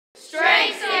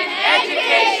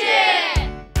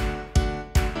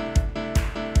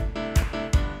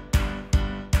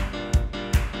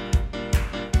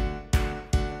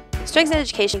Strengths in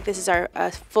Education, this is our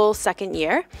full second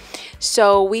year.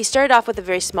 So we started off with a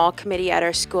very small committee at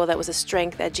our school that was a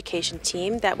strength education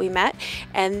team that we met,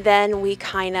 and then we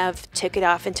kind of took it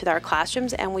off into our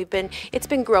classrooms, and it's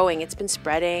been growing, it's been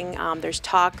spreading. There's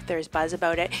talk, there's buzz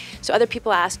about it. So other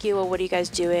people ask you, well, what are you guys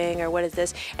doing, or what is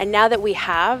this? And now that we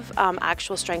have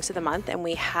actual strengths of the month, and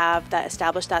we have that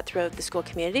established that throughout the school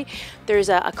community, there's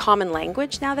a common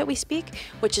language now that we speak,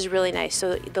 which is really nice.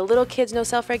 So the little kids know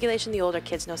self-regulation, the older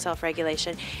kids know self-regulation,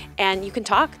 and you can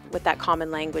talk with that common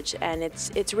language, and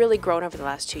it's really grown over the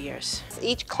last 2 years.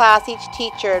 Each class, each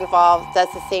teacher involved does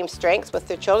the same strengths with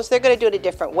their children, so they're going to do it a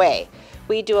different way.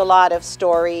 We do a lot of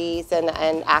stories and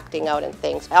acting out and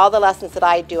things. All the lessons that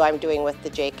I do, I'm doing with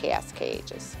the JKSK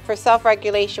ages. For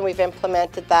self-regulation, we've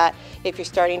implemented that if you're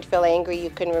starting to feel angry, you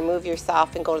can remove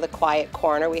yourself and go to the quiet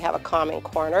corner. We have a calming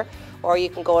corner. Or you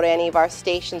can go to any of our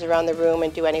stations around the room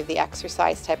and do any of the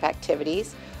exercise type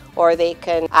activities. Or they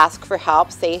can ask for help,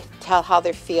 tell how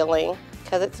they're feeling,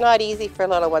 because it's not easy for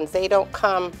little ones. They don't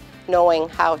come knowing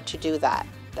how to do that.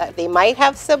 They might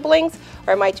have siblings,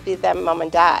 or it might be them mom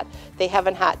and dad. They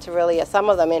haven't had to really, some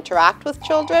of them interact with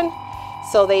children,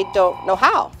 so they don't know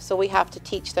how. So we have to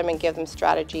teach them and give them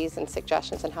strategies and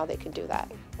suggestions on how they can do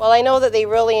that. Well, I know that they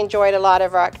really enjoyed a lot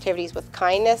of our activities with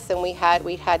kindness, and we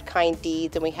had kind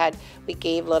deeds, and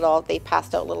they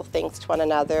passed out little things to one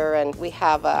another, and we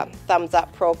have a thumbs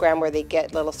up program where they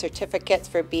get little certificates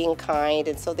for being kind,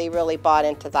 and so they really bought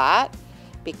into that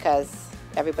because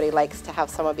everybody likes to have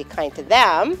someone be kind to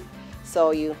them,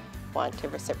 so you want to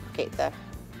reciprocate the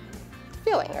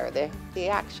feeling or the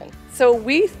action. So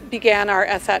we began our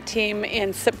SAT team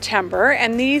in September,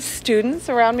 and these students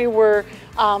around me were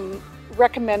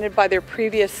recommended by their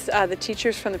the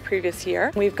teachers from the previous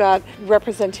year. We've got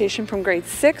representation from grade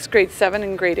 6, grade 7,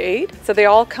 and grade 8. So they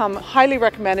all come highly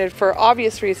recommended for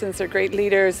obvious reasons. They're great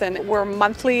leaders, and we're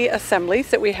monthly assemblies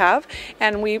that we have,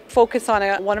 and we focus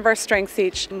on one of our strengths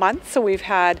each month. So we've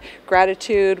had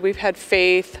gratitude, we've had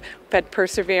faith, we've had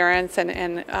perseverance,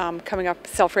 and coming up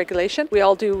self-regulation. We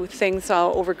all do things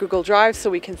over Google Drive so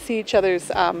we can see each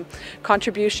other's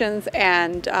contributions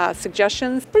and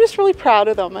suggestions. We're just really proud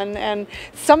of them, and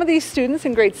some of these students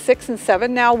in grades 6 and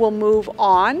 7 now will move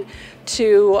on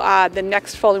to the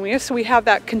next following year. So we have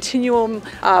that continuum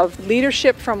of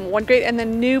leadership from one grade, and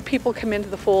then new people come into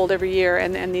the fold every year,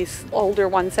 and these older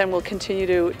ones then will continue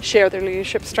to share their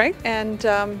leadership strength and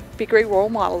be great role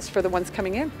models for the ones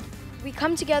coming in. We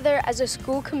come together as a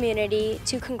school community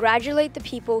to congratulate the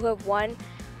people who have won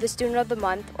the Student of the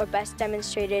Month or best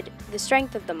demonstrated the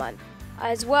strength of the month.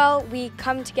 As well, we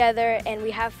come together and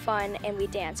we have fun and we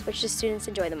dance, which the students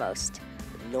enjoy the most.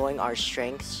 Knowing our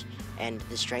strengths and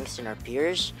the strengths in our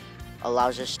peers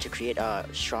allows us to create a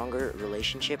stronger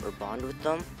relationship or bond with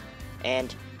them,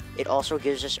 and it also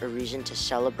gives us a reason to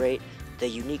celebrate the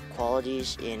unique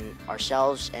qualities in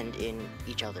ourselves and in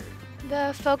each other.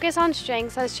 The focus on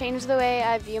strengths has changed the way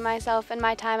I view myself in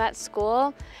my time at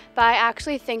school by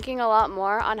actually thinking a lot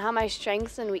more on how my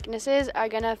strengths and weaknesses are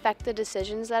going to affect the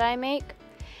decisions that I make,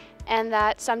 and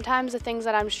that sometimes the things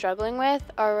that I'm struggling with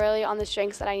are really on the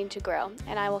strengths that I need to grow,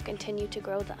 and I will continue to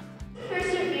grow them.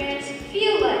 Perseverance,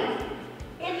 feel like,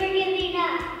 never giving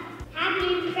up,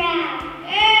 happy and proud.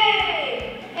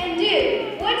 Hey! And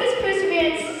dude, what does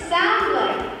perseverance sound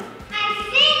like? I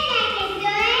think I can do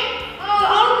it. Oh,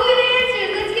 all good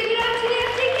answers. Let's give it up to the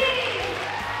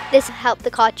FDK. This helped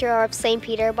the culture of St.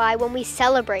 Peter by when we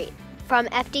celebrate. From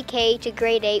FDK to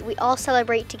grade 8, we all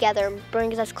celebrate together and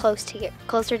brings us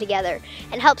closer together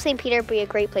and helps St. Peter be a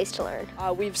great place to learn.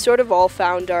 We've sort of all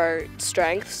found our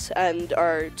strengths and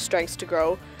our strengths to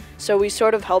grow. So we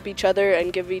sort of help each other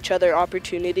and give each other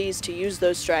opportunities to use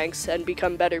those strengths and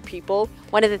become better people.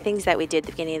 One of the things that we did at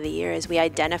the beginning of the year is we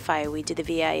did the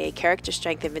VIA character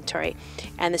strength inventory,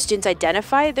 and the students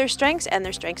identify their strengths and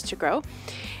their strengths to grow.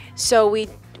 So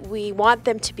we want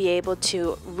them to be able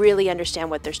to really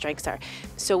understand what their strengths are.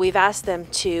 So we've asked them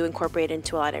to incorporate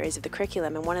into a lot of areas of the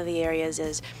curriculum, and one of the areas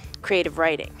is creative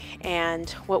writing. And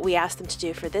what we asked them to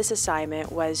do for this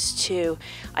assignment was to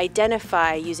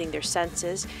identify using their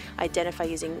senses, identify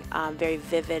using very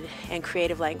vivid and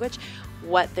creative language,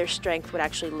 what their strength would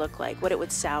actually look like, what it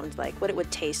would sound like, what it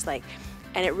would taste like.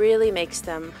 And it really makes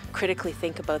them critically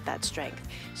think about that strength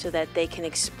so that they can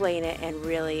explain it and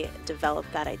really develop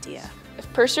that idea.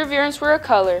 If perseverance were a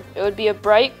color, it would be a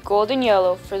bright golden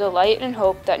yellow for the light and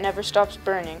hope that never stops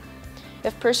burning.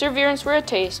 If perseverance were a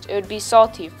taste, it would be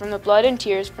salty from the blood and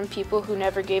tears from people who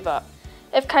never gave up.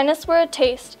 If kindness were a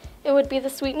taste, it would be the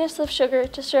sweetness of sugar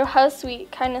to show how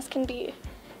sweet kindness can be.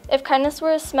 If kindness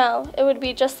were a smell, it would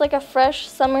be just like a fresh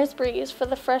summer's breeze for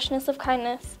the freshness of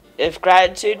kindness. If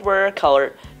gratitude were a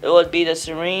color, it would be the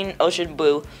serene ocean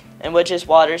blue, in which its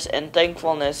waters and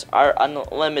thankfulness are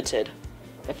unlimited.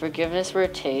 If forgiveness were a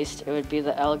taste, it would be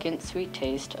the elegant, sweet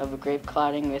taste of a grape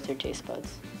clotting with your taste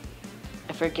buds.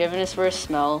 If forgiveness were a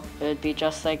smell, it would be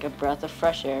just like a breath of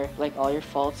fresh air, like all your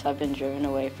faults have been driven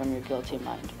away from your guilty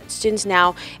mind. Students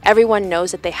now, everyone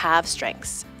knows that they have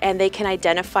strengths, and they can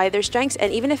identify their strengths,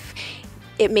 and even if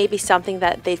it may be something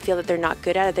that they feel that they're not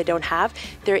good at or they don't have,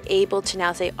 they're able to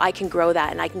now say, I can grow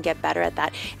that and I can get better at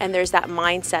that. And there's that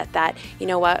mindset that, you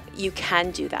know what, you can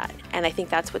do that. And I think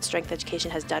that's what strength education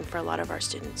has done for a lot of our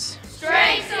students.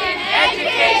 Strengths in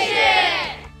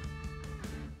education!